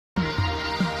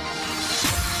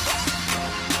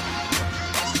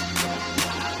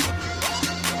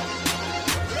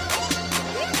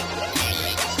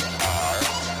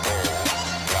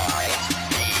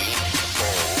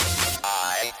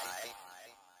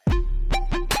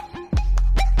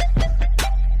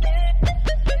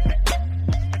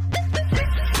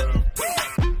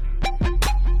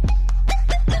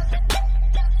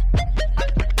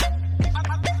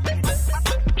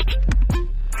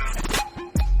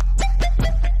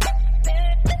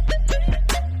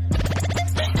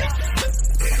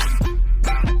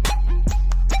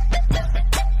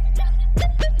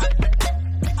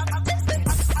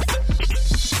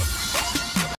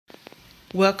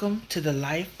Welcome to the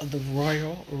life of the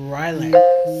Royal Rylanders.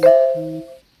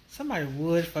 Somebody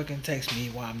would fucking text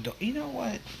me while I'm doing. You know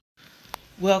what?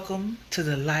 Welcome to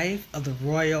the life of the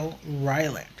Royal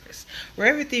Rylanders, where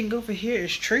everything over here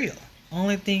is trill.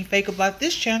 Only thing fake about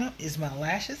this channel is my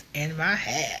lashes and my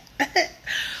hat.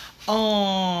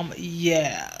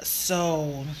 Yeah.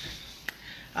 So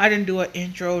I didn't do an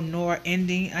intro nor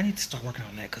ending. I need to start working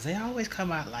on that because they always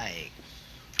come out like.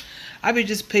 I've been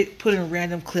just putting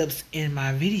random clips in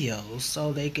my videos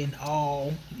so they can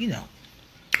all, you know,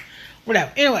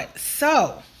 whatever. Anyway,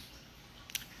 so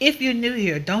if you're new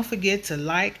here, don't forget to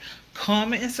like,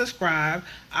 comment, and subscribe.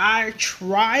 I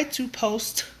try to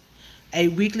post a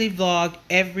weekly vlog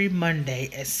every Monday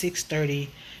at 6:30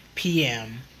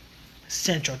 p.m.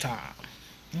 Central Time.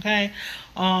 Okay?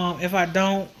 If I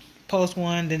don't post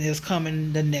one, then it's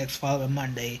coming the next following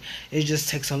Monday. It just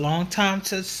takes a long time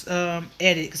to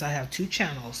edit because I have 2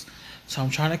 channels, so I'm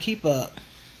trying to keep up.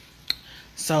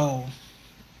 So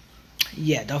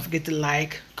yeah, don't forget to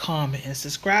like, comment, and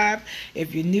subscribe.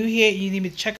 If you're new here, you need me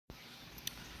to check.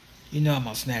 You know I'm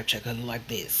on Snapchat. I look like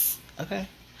this, okay?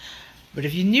 But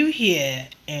if you're new here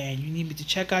and you need me to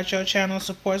check out your channel,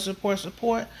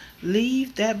 support,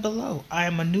 leave that below. I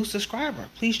am a new subscriber.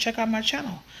 Please check out my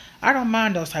channel. I don't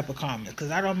mind those type of comments because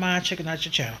I don't mind checking out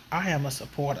your channel. I am a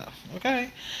supporter,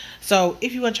 okay? So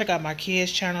if you want to check out my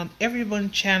kids' channel,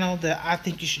 everyone's channel that I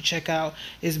think you should check out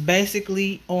is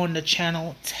basically on the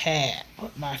channel tab.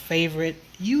 My favorite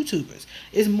YouTubers.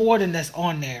 It's more than that's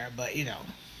on there, but you know,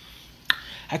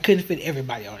 I couldn't fit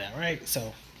everybody on there, right?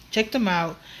 So check them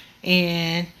out.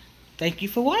 And thank you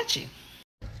for watching.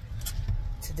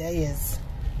 Today is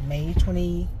May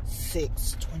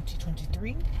 26,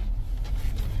 2023.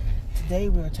 Today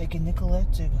we are taking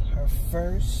Nicolette to her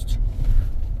first,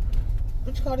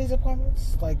 what you call these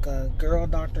appointments? Like a girl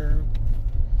doctor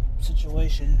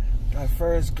situation. Her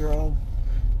first girl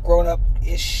grown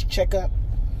up-ish checkup.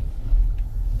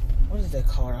 What is that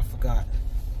called? I forgot.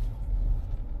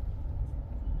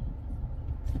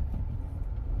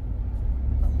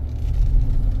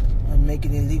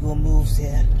 Making illegal moves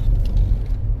here.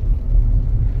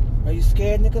 Are you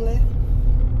scared, Nicolette?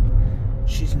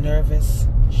 She's nervous,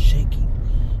 shaky.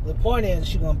 The point is,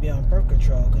 she's gonna be on birth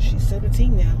control because she's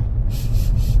 17 now.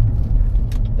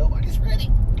 Nobody's ready.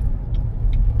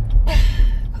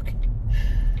 Okay.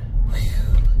 Whew.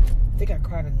 I think I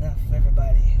cried enough for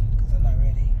everybody because I'm not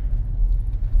ready.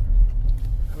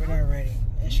 We're not ready,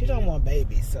 and she don't want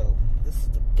babies, so this is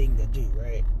the thing to do,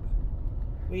 right?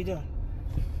 What are you doing?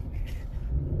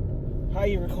 How are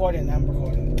you recording? I'm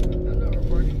recording. I'm not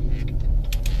recording.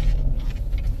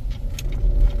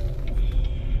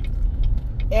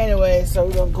 Anyway, so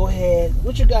we're gonna go ahead.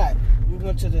 What you got? We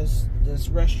went to this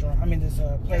restaurant. I mean, this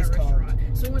place called.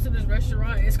 So we went to this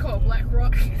restaurant. It's called Black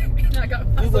Rock. And I got.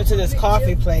 We went to this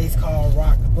coffee place called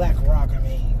Black Rock. I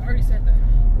mean. I already said that.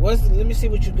 Let me see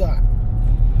what you got.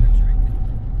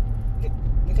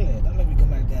 Nicolette, don't let me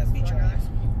come out of that beach right.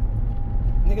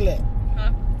 Nicolette.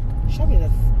 Huh? Show me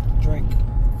the drink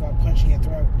without punching your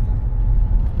throat.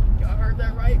 Y'all heard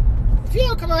that right? If you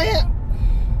don't come out here.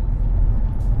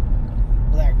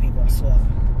 Black people, I swear.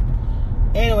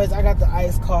 Anyways, I got the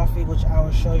iced coffee, which I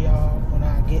will show y'all when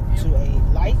I get to a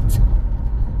light.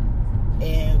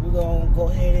 And we're going to go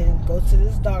ahead and go to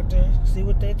this doctor, see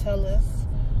what they tell us,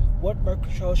 what birth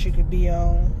control she could be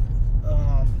on.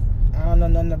 I don't know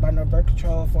nothing about no birth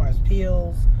control as far as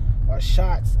pills or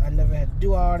shots. I never had to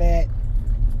do all that.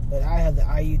 But I have the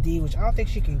IUD, which I don't think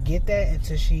she can get that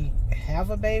until she have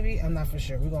a baby. I'm not for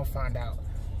sure. We're going to find out.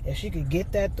 If she could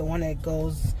get that, the one that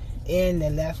goes in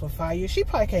that lasts for 5 years, she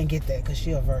probably can't get that because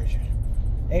she's a virgin.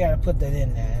 They got to put that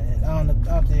in there. And I don't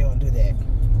think they're going to do that.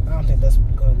 I don't think that's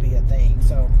going to be a thing.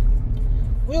 So,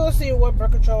 we'll see what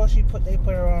birth control they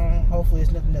put her on. Hopefully,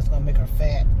 it's nothing that's going to make her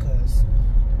fat because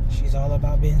she's all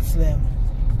about being slim.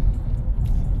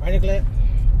 Right, Nicolette?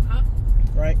 Huh?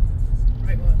 Right?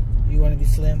 Right what? You want to be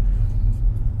slim?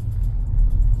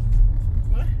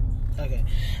 What? Okay.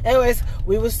 Anyways,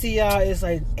 we will see y'all. It's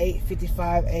like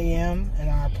 8:55 a.m. and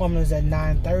our appointment is at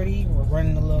 9:30. We're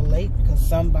running a little late because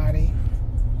somebody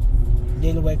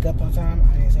didn't wake up on time.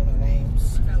 I didn't say no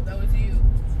names. No, that was you.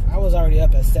 I was already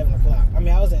up at 7 o'clock. I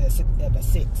mean, I was up at 6.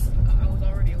 I was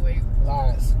already awake.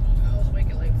 Lies. I was awake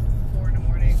at like 4 in the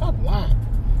morning. Stop lying.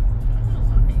 I'm not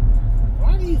lying.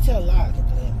 Why do you tell lies?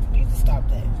 You need to stop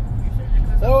that.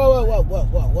 Whoa,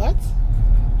 what?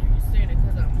 You just said it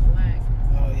because I'm black.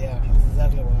 Oh, yeah, that's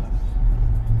exactly why.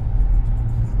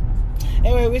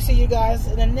 Anyway, we'll see you guys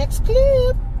in the next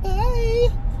clip. Bye.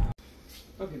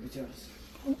 Okay, bitches.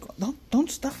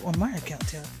 Don't stuff on my account,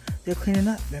 Taylor. They're cleaning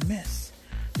up their mess.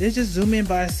 Did it just zoom in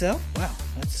by itself? Wow,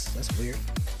 that's weird.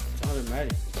 It's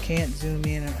automatic. Can't zoom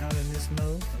in or out in this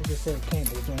mode. It just said it can't,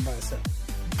 but it's doing by itself.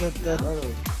 Good.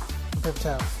 Paper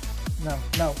towel. No.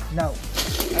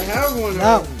 I have one.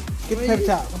 No. Get the paper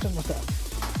towel. Don't touch my stuff.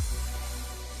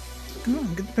 Come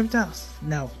on, get the paper towels.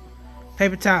 No.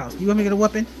 Paper towels. You want me to get a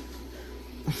whooping?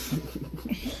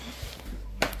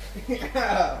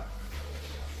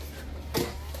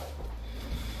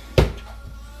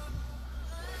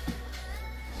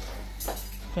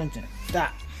 Clinton,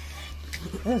 stop.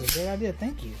 That was a great idea.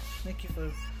 Thank you. Thank you for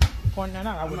pointing that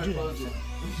out. I would do that.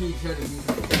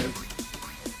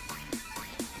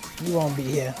 You won't be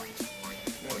here.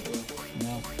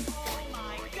 No.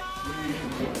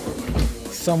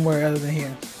 Somewhere other than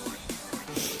here.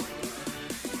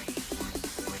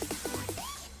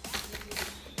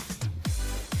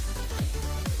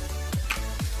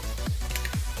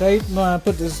 Okay, I'm gonna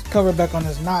put this cover back on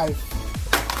this knife.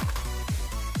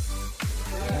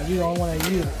 Now, you don't want to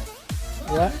use it.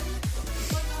 What?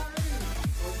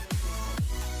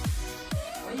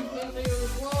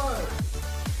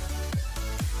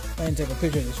 I didn't take a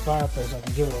picture of this fireplace so I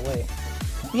can give it away.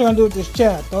 What you gonna do with this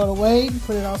chair? Throw it away?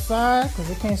 Put it outside? Because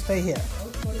it can't stay here.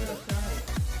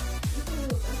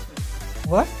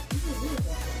 What?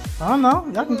 I don't know.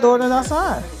 Y'all can throw it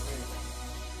outside.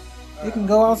 You can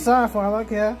go outside for all I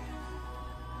care.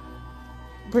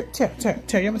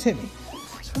 Terry, you almost hit me.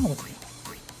 What's wrong with you?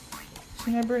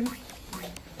 See that, Brittany?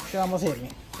 She almost hit me.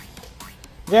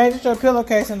 James, just your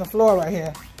pillowcase in the floor right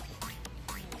here.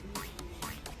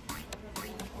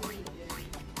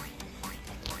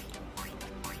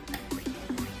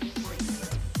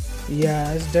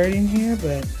 Yeah, it's dirty in here,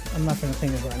 but I'm not gonna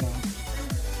clean it right now.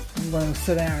 I'm gonna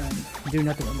sit down and do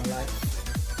nothing with my life.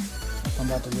 That's what I'm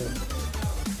about to do.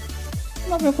 I'm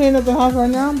not gonna clean up the house right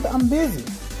now. I'm busy.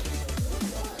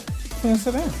 I'm gonna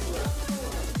sit down.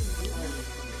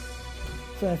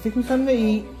 So fix me something to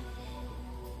eat.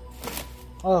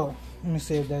 Oh, let me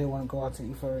see if Daddy want to go out to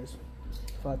eat first.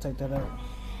 If I take that out.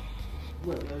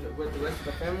 With the rest of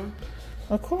the family?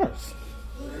 Of course.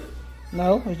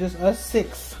 No, it's just us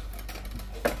 6.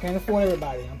 Can't afford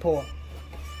everybody. I'm poor.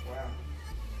 Wow.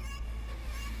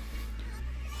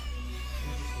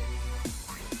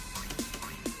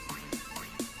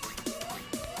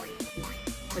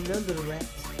 I love little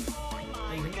rats.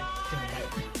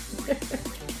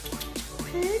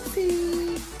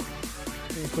 Pixie.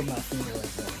 Let me put my finger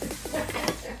right there.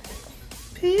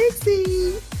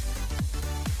 Pixie.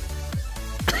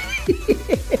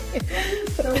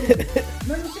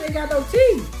 Remember she ain't got no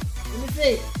teeth. Let me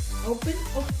see. Open.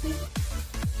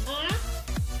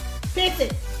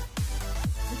 Pixie.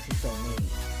 She's so mean.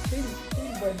 She's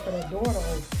waiting for that door to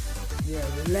open. Yeah,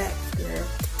 relax, girl.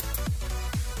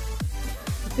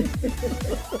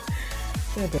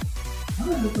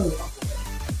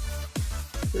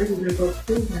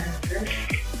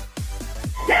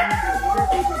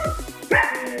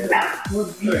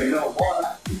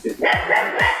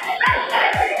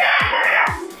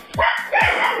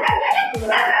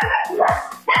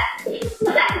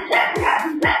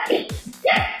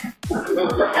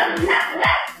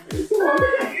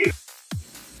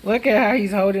 Look at how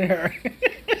he's holding her.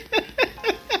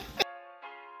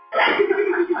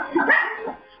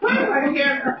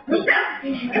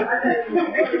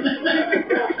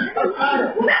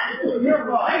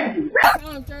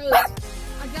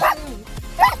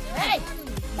 Hey!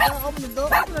 Open the door.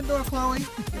 Open the door, Chloe.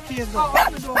 The kids go.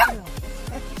 Open the door for them.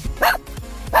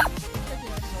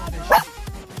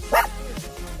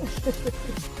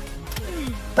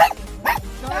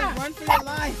 Charlie, run for your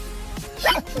life.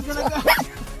 She's gonna go.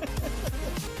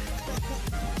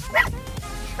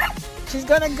 She's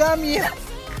gonna gum you.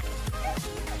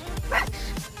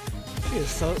 She is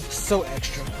so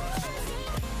extra.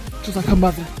 Just like her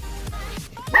mother.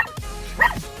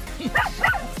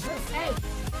 Hey,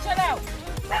 shut out.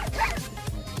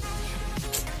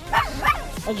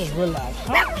 I just realized.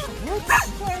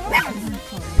 What's going on?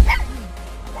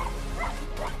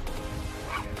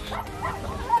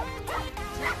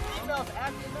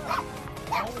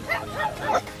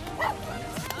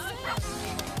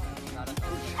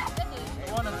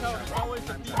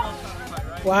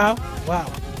 Wow.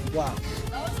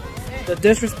 The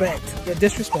disrespect.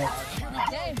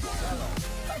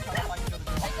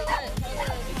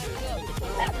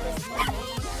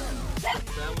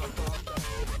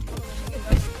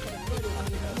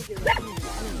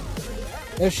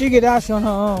 If she get out, she on her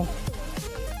own.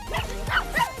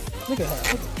 Look at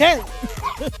her. Hey!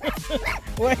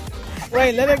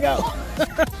 Wait, let her go.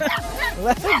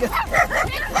 Let her go.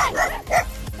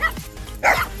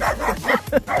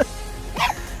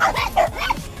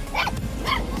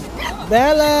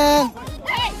 Bella.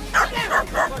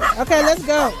 Okay, let's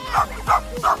go.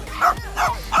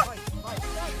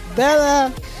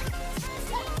 Bella.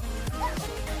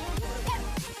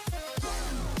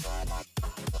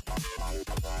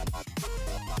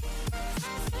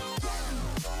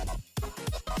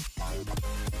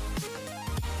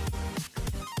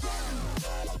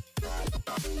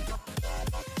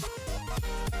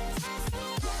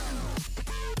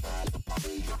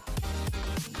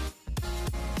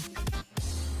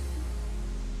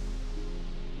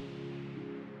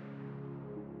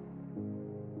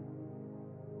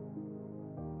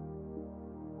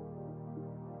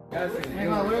 Hey,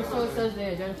 God, what if someone says they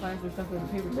identify for stuff with a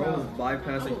paper Bro trail? was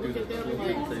bypassing through the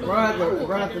school. Bro,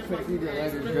 I have to put through the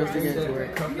letters just to get to it.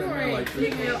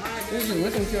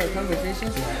 Listen to our conversation.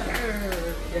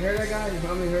 You heard that guy? You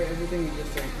probably heard everything you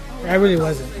just said. I really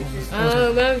wasn't.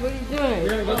 Oh, man, what are you doing?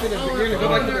 You're gonna go back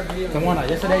to the video. Come on,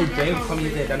 yesterday James told me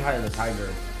to identify as a tiger.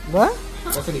 What?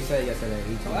 That's what he said yesterday.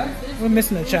 He told me. We're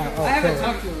missing a child. Oh, I haven't cool.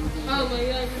 talked to him. Oh, my God,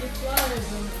 you're flying.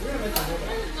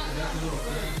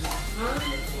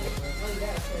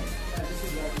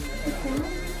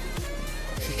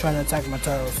 She's trying to attack my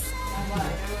toes.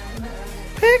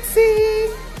 Pixie!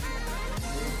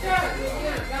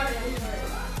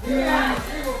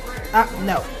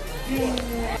 No.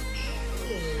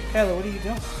 Kayla, what are you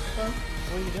doing?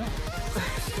 What are you doing?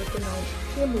 Looking on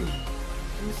Kimmy.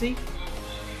 Let me see.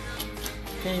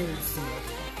 Can't even see it.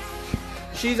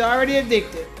 She's already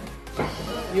addicted.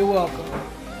 You're welcome.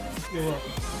 You're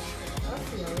welcome.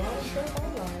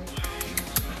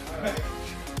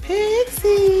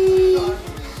 Pixie!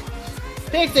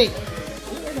 Pixie!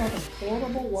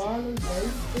 Portable wireless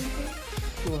base station?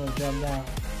 You wanna jump down?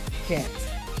 Can't.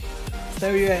 Stay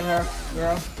where you at,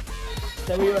 girl.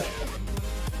 Stay where you at.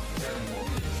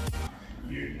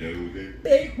 You know that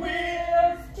Big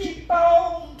wheels keep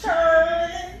on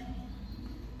turning.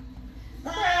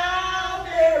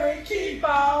 Cranberry keep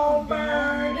on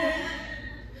burning.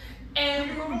 And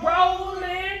we're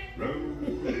rolling,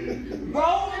 rolling,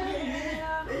 rolling,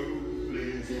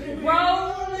 rolling,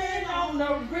 rolling on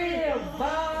the river.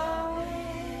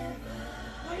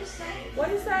 What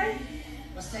do you say?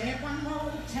 Say it one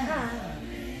more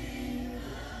time.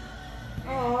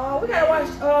 Oh, we gotta watch.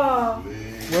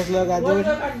 What's Love Got What Doing?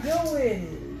 look I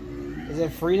doing? Is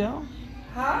it free though?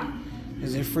 Huh?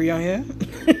 Is it free on here?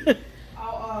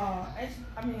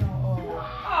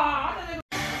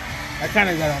 I kind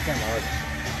of got on camera already.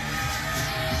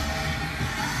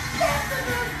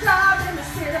 Job in the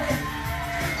city,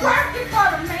 working for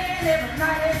the man every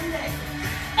night and day.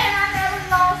 And I never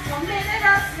lost a minute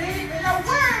of sleep, and I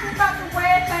worried about the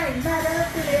way things matter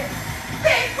today.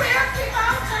 Big wheel keep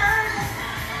on turning,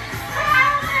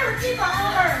 I'll never keep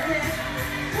on learning.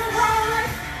 We're rolling,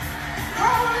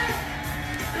 rolling,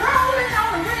 rolling on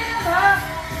the river,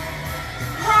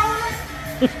 rolling,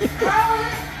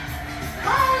 rolling,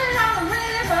 rolling on the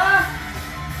river.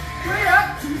 We're up.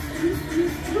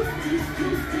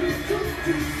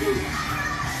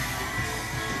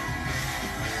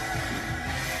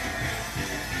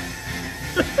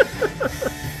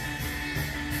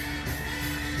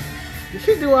 Did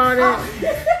she do all that?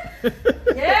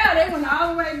 Yeah, they went all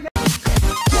the way back.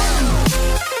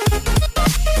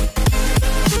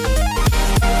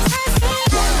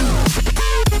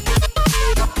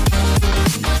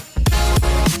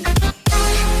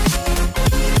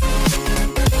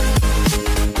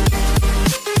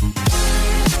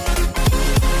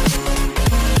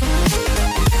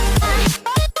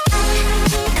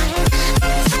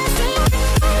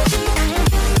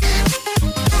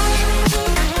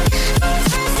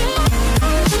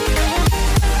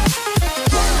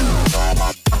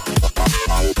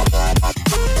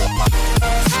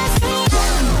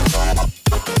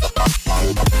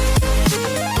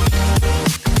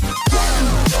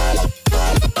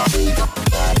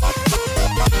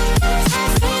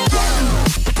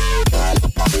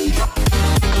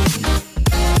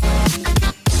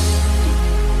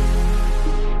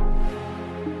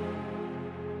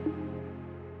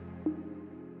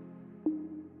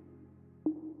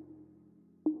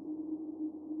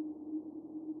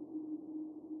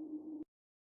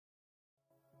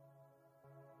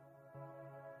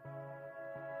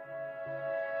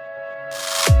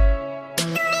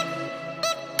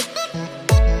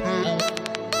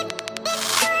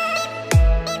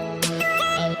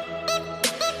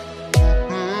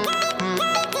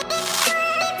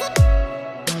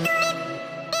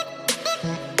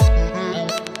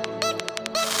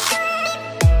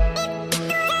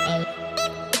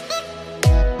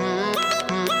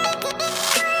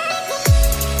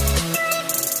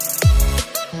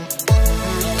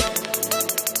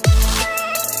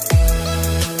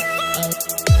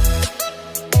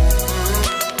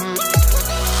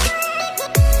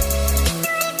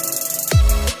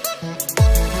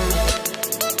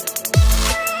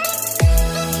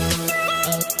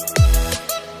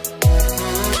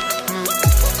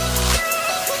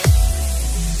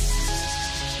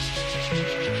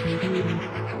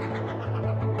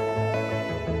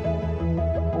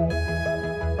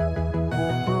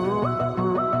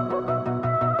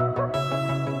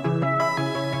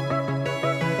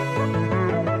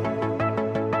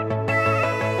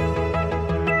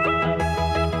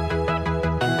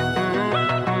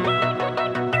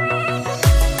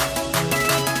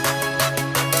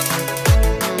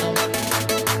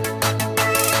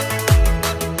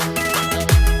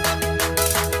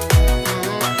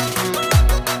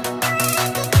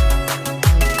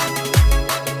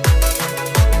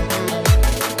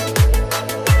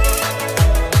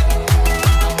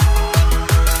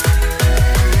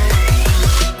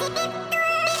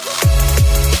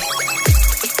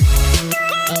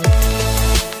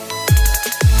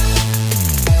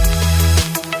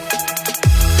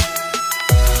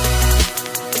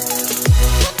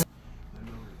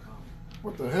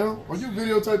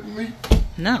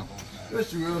 No.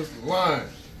 Yes, you is lying.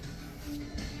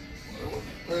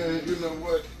 Man, you know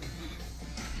what?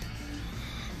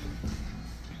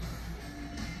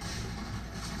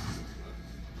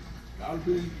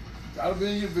 Gotta be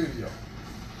in your video.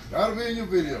 Gotta be in your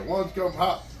video. Why don't you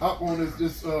come hop on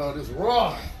this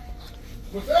ride?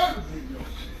 What's that video?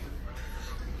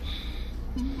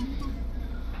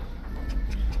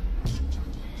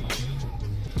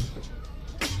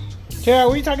 Tara,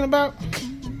 what are you talking about?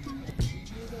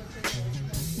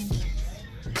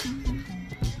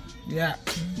 Yeah.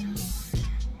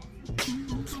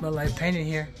 Smell like paint in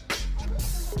here.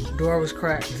 Door was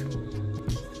cracked.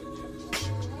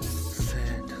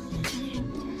 Sad.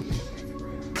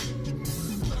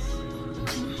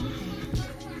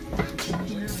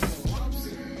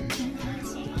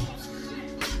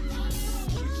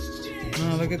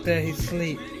 Oh, look at that, he's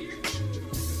asleep.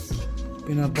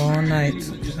 Been up all night.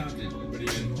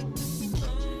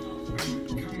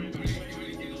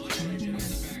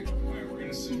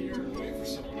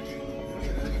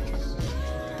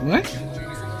 What?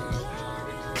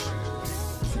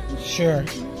 Sure.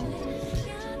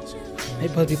 They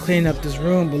supposed to be cleaning up this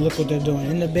room, but look what they're doing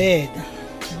in the bed.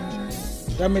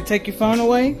 Got me to take your phone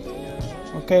away?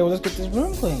 Okay, well let's get this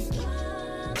room clean.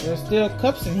 There's still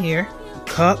cups in here.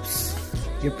 Cups,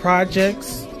 your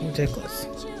projects, ridiculous.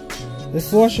 This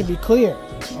floor should be clear.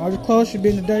 All your clothes should be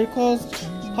in the dirty clothes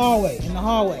hallway, in the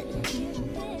hallway.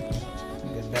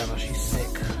 Look at Bella, she's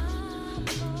sick.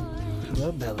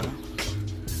 Hello, Bella.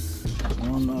 I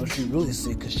don't know if she's really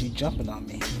sick because she's jumping on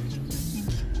me.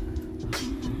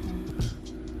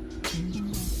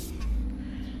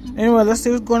 Anyway, let's see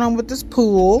what's going on with this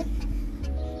pool.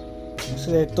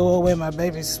 So they throw away my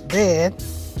baby's bed.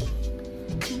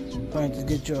 Going to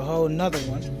get you a whole nother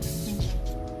one.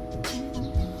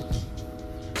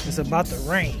 It's about to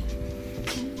rain.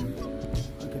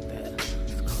 Look at that.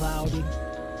 It's cloudy.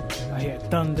 I hear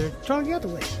thunder. Charlie, get out the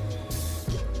way.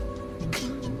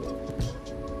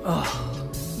 Oh.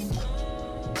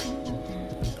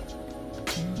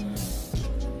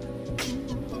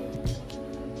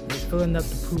 Filling up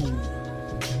the pool.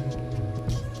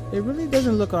 It really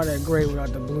doesn't look all that great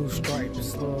without the blue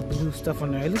stripes, little blue stuff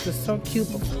on there. It looked so cute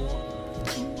before.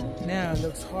 Now it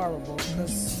looks horrible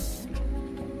because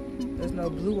there's no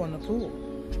blue on the pool.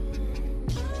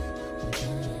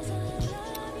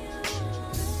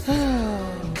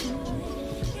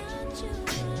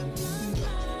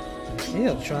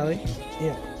 Ew, Charlie.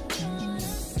 Ew.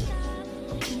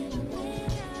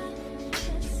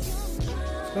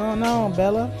 What's going on,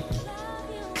 Bella?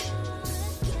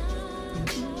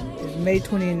 May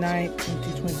 29th,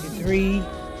 2023,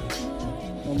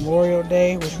 Memorial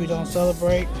Day, which we don't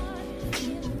celebrate.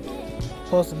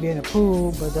 Supposed to be in the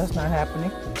pool, but that's not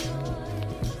happening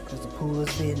because the pool is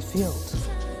being filled.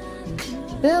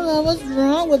 Bella, what's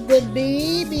wrong with the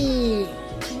baby?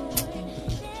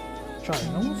 Charlie,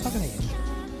 no one's talking to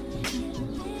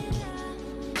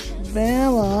you.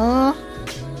 Bella,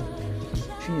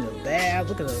 she needs a bath.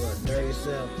 Look at her little dirty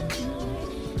self.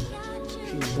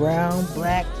 Brown,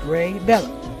 black, gray, Bella.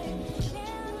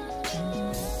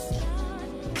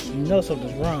 You know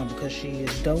something's wrong because she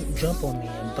don't jump on me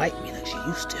and bite me like she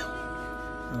used to.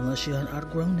 Unless she done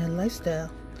outgrown that lifestyle.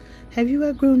 Have you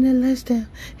outgrown that lifestyle?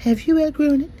 Have you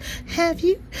outgrown it? Have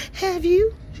you? Have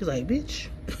you? She's like, bitch.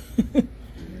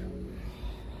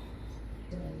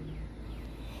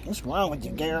 What's wrong with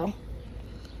you, girl?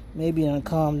 Maybe I'll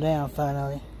calm down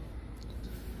finally.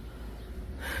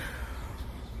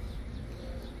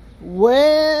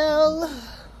 Well,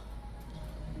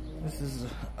 this is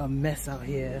a mess out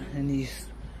here in this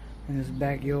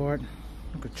backyard.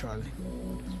 Look at Charlie.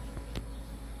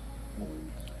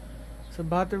 It's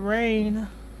about to rain.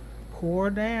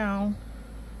 Pour down.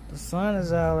 The sun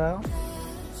is all out.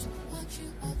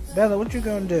 Bella, what you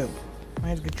gonna do? I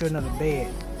have to get you another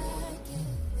bed.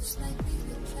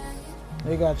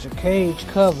 They got your cage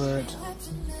covered,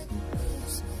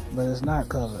 but it's not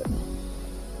covered.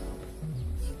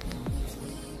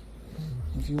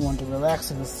 If you want to relax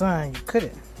in the sun, you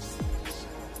couldn't.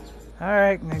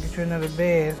 Alright, now get you another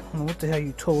bed. I don't know what the hell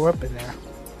you tore up in there.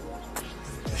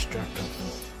 Destructive.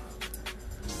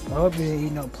 I hope you didn't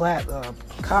eat no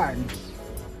cotton.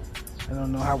 I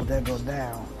don't know how would that go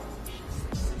down.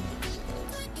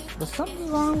 But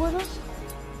something's wrong with her.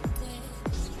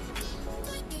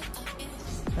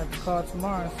 Have to call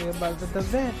tomorrow and see about the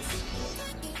vets.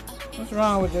 What's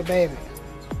wrong with your baby?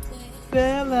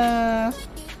 Bella!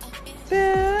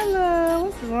 Bella,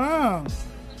 what's wrong?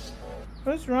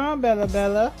 What's wrong, Bella,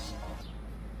 Bella?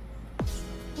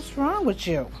 What's wrong with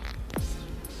you?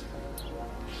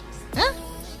 Huh?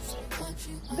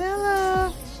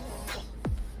 Bella,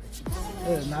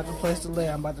 This is not the place to lay.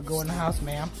 I'm about to go in the house,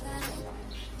 ma'am.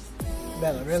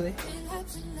 Bella, really?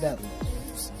 Bella.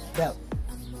 Bella.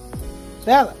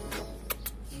 Bella.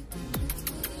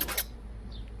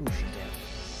 Ooh, she down.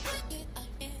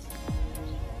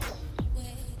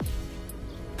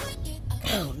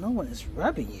 Oh, no one is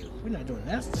rubbing you. We're not doing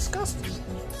that. That's disgusting.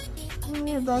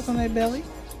 Oh, dogs on their belly.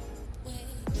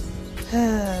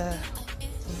 I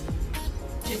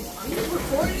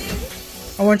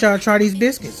want y'all to try these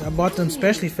biscuits. I bought them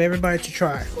specially for everybody to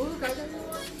try.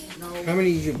 How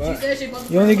many did you buy?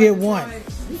 You only get one.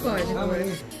 How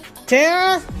many?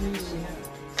 Tara?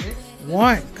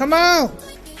 One. Come on.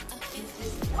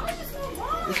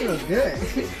 This looks good.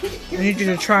 I need you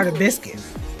to try the biscuit.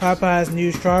 Popeye's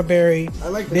new strawberry I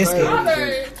like the biscuit.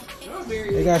 strawberry.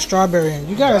 They got strawberry in it.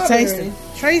 You gotta taste it.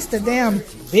 Taste the damn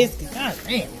biscuit. God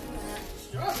damn.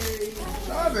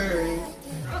 Strawberry.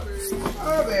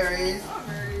 Strawberries. I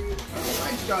don't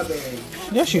like strawberries.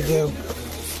 Yes, you do.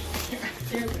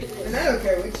 And I don't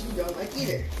care what you don't like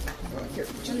either. I don't care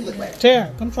what you look like.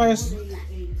 Tara, come try this.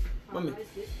 Mommy,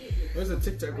 there's a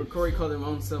TikTok where Corey called him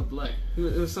own self black. It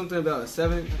was something about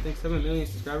 7 million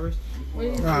subscribers.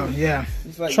 Oh, yeah.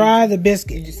 Like, Try the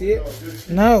biscuit. did you see it?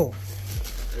 No.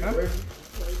 Huh?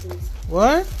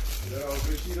 What? That all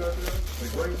good shit out there?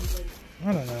 Like great?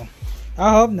 I don't know. I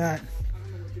hope not.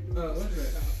 What's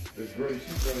that? It's great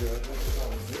shit out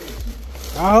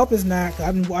there. I hope it's not.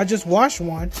 I just washed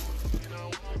one.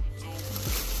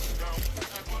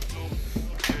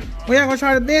 We ain't gonna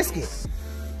try the biscuit.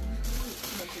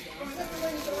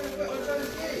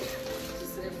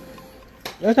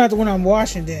 That's not the one I'm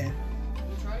washing then.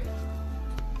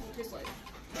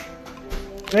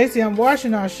 Lacey, I'm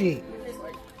washing our sheet.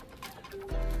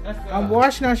 I'm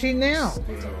washing our sheet now.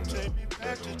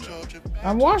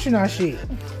 I'm washing our sheet.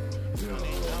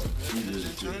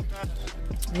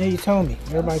 Yeah, you told me.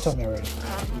 Everybody told me already.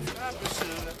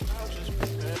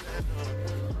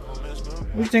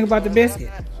 What do you think about the biscuit?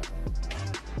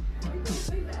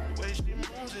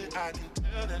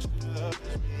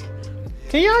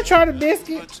 Can y'all try the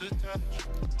biscuit?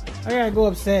 I gotta go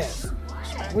upstairs.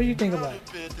 What do you think about it?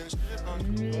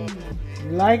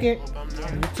 You like it?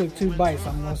 You took 2 bites.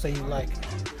 I'm gonna say you like it.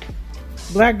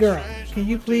 Black girl, can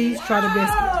you please try the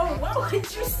biscuit? Oh, why would you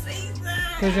say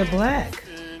that? Because you're black.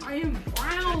 I am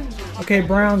brown. Okay,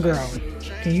 brown girl.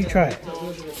 Can you try it?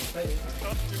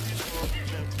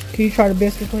 Can you try the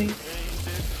biscuit, please?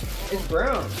 It's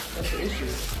brown. That's the issue.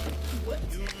 What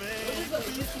does the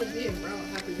biscuit being brown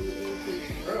have to do with anything?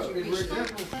 Bro, it's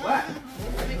example black.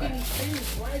 Doesn't make any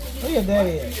sense. Why is it Where your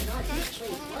daddy at?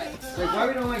 Like, why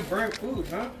we don't like burnt food,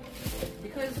 huh?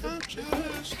 Because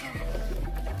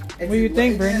What do you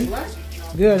think, Brittany?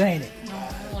 Good, ain't it? no, I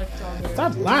don't like strawberry.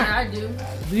 Stop Yeah, lying. I do.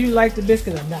 Do you like the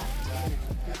biscuit or not?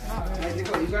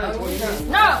 You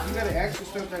gotta ask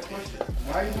yourself that question.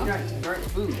 Why do you not eat burnt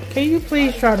food? Can you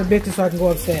please try the biscuit so I can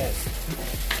go upstairs?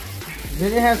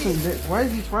 Did it have some? Why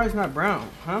is these fries not brown?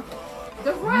 Huh?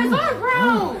 The fries are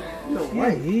brown.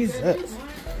 Yeah, Jesus.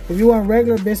 If you want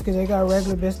regular biscuits, they got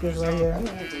regular biscuits right here.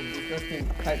 Disgusting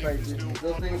type of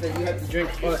those things that you have to drink.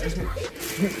 You have to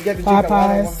drink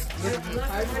Popeyes.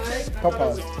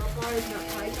 Popeyes.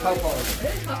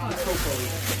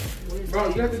 Bro,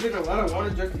 you have to drink a lot of water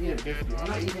just to eat a biscuit. I'm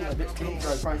not eating a biscuit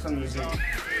until I find something to drink.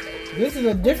 This is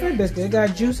a different biscuit. It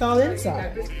got juice all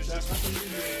inside. I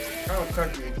don't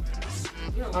trust you.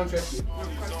 I don't trust you.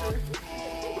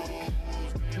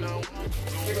 I'm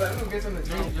gonna get some to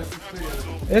drink just to clear.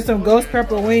 There's some ghost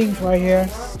pepper wings right here.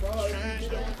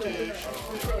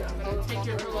 Take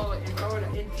your pillow and throw it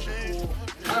in the pool.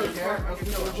 I don't care. I'll get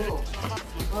the pool.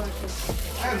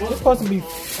 There's supposed to be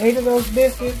 8 of those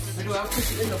biscuits. I'll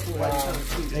put you in the pool. Wow.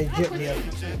 They jipped me up.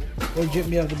 They jipped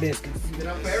me up the biscuits. Then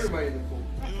I'll put everybody in the pool.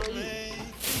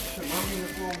 Put mommy in the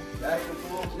pool, dad in the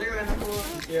pool, nigga in the pool,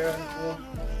 Sierra in the pool,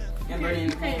 and Bernie in the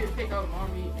You pool. can't pick up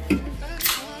mommy and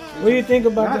What do you think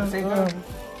about Not the? the same time.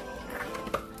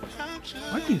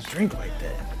 Why do you drink like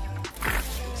that?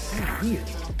 That's weird.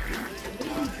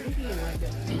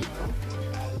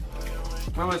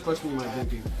 Why am I questioning my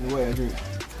drinking? The way I drink.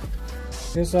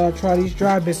 Just try these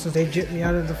dry biscuits. They jipped me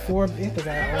out of the 4 biscuits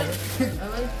I ordered.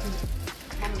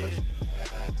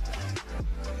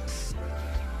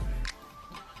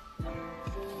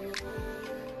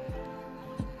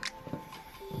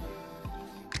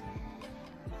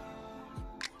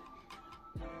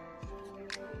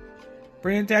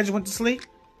 Brandon, Dad, you went to sleep?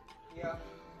 Yeah.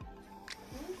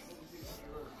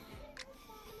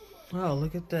 Oh,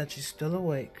 look at that. She's still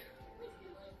awake.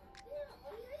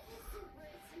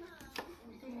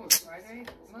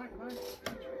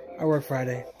 I work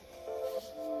Friday.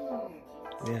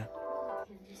 Yeah.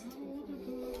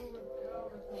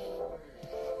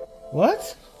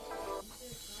 What?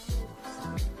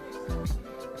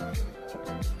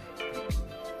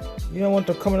 You don't want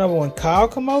them coming over when Kyle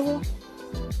come over?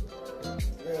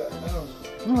 Yeah,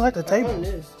 I don't like the I table. found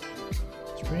this.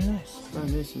 It's pretty nice. I found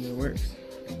this and it works.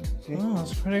 See? Oh,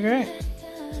 it's pretty great.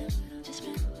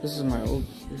 This is my old.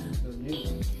 This is the new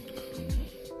one.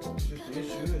 It's just the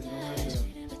issue is I don't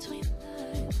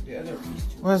have the other piece.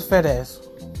 Where's fat ass?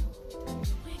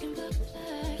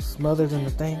 Smothered in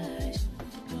the thing.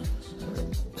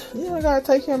 You don't gotta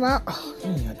take him out. Oh, you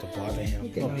don't have to bother him.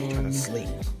 He's trying to sleep.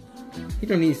 He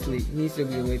don't need sleep. He needs to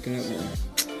be waking up more.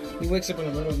 He wakes up in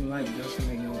the middle of the night just to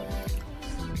make noise.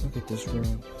 Look at this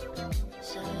room.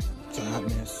 It's a hot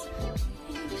mess.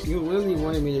 You really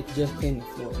wanted me to just clean the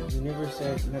floor. You never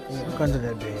said nothing Look about under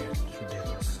that. that bed. It's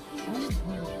ridiculous.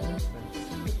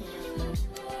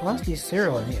 Why's the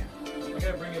cereal in here? I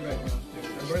gotta bring it back downstairs.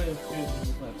 I brought it upstairs and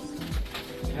it's like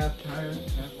half tired,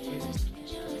 half awake.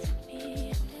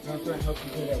 I was trying to help you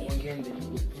play that one game that you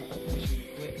would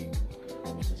quit.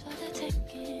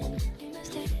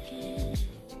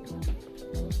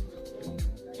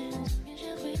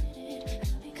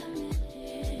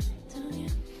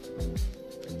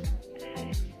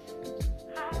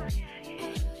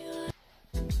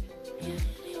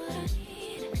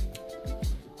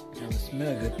 The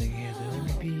smell good thing here is it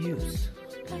only be used.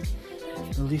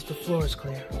 At least the floor is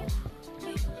clear.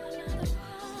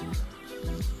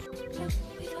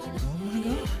 Oh my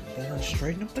god, they done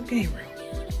straighten up the game room.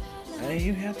 I didn't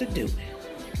even have to do it.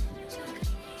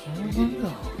 Oh my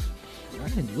god, I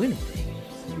didn't do anything.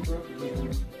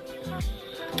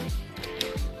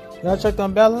 Y'all checked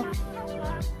on Bella?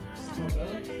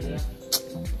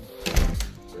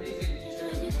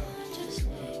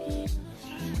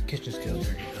 Kitchen's still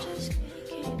dirty though.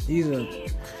 These are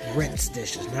rinse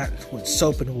dishes, not with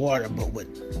soap and water, but with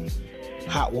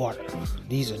hot water.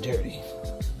 These are dirty.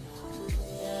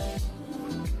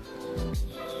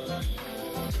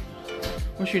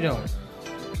 What you doing?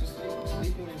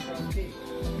 Sleeping in Charlie's cage.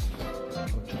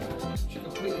 She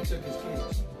completely took his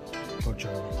cage. Poor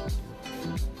Charlie.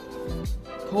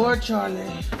 Poor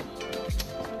Charlie.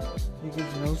 He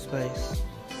gets no space.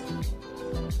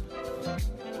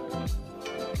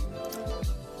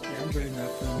 Yeah, I'm really not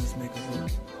feeling this makeup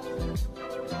look.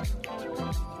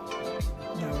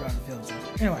 No, we're out of feelings.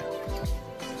 Anyway,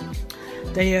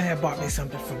 Danielle had bought me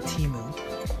something from Temu.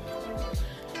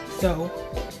 So,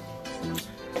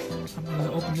 I'm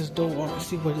gonna open this door and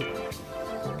see what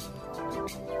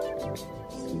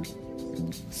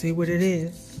it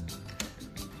is.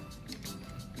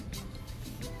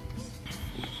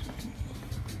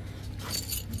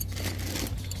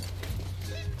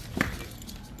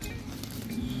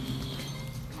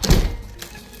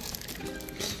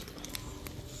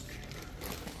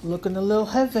 Looking a little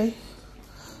heavy.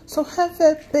 So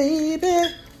heavy,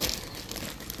 baby.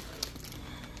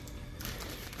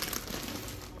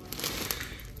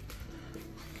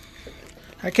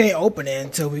 I can't open it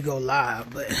until we go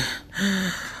live, but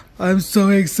I'm so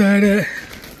excited.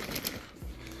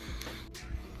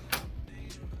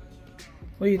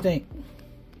 What do you think?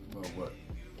 Oh, what?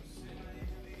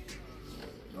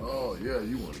 Oh, yeah,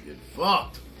 you want to get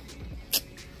fucked.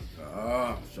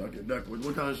 Suck it duck.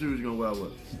 What kind of shoes you gonna wear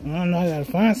with? I don't know, I gotta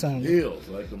find something. Heels,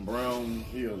 like them brown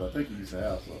heels. I think you used to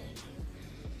have some.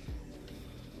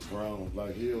 Brown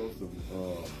black heels, some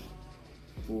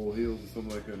full heels or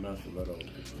something like that. Not stilettos. You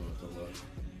know what I'm talking about?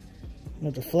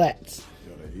 With the flats.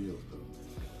 Yeah, the heels, though.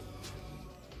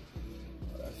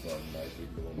 That's something nice we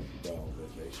can go on down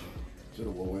vacation. Should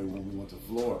have wore it when we went to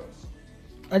Florida.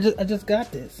 I just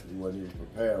got this. We wasn't even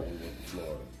prepared when we went to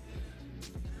Florida.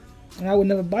 And I would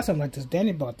never buy something like this.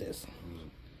 Danny bought this.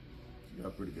 You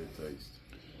got pretty good taste.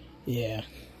 Yeah.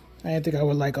 I didn't think I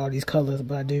would like all these colors,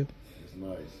 but I do. It's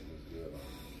nice. It's good.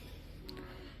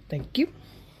 Thank you.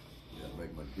 Yeah,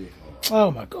 make my dick hard.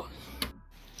 Oh my god.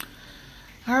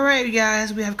 Alright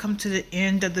guys, we have come to the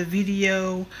end of the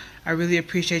video. I really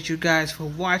appreciate you guys for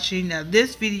watching. Now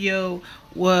this video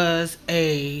was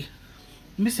a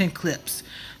missing clips,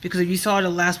 because if you saw the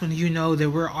last one, you know that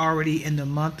we're already in the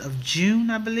month of June,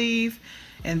 I believe,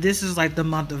 and this is like the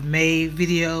month of May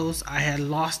videos. I had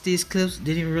lost these clips,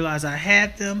 didn't even realize I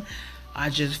had them.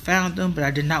 I just found them, but I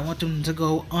did not want them to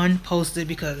go unposted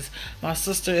because my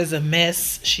sister is a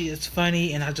mess. She is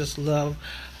funny and I just love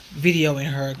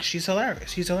videoing her. She's hilarious.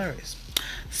 She's hilarious.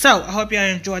 So I hope y'all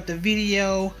enjoyed the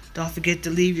video. Don't forget to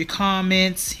leave your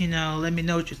comments, you know, let me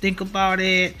know what you think about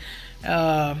it.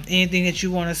 Anything that you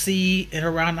want to see and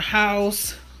around the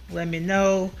house, let me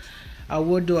know. I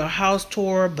would do a house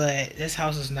tour, but this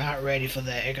house is not ready for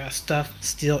that. It got stuff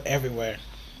still everywhere.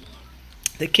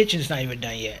 The kitchen is not even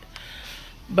done yet.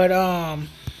 But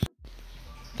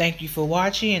thank you for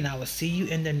watching, and I will see you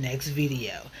in the next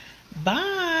video.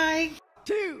 Bye.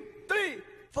 2, 3,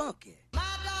 funky.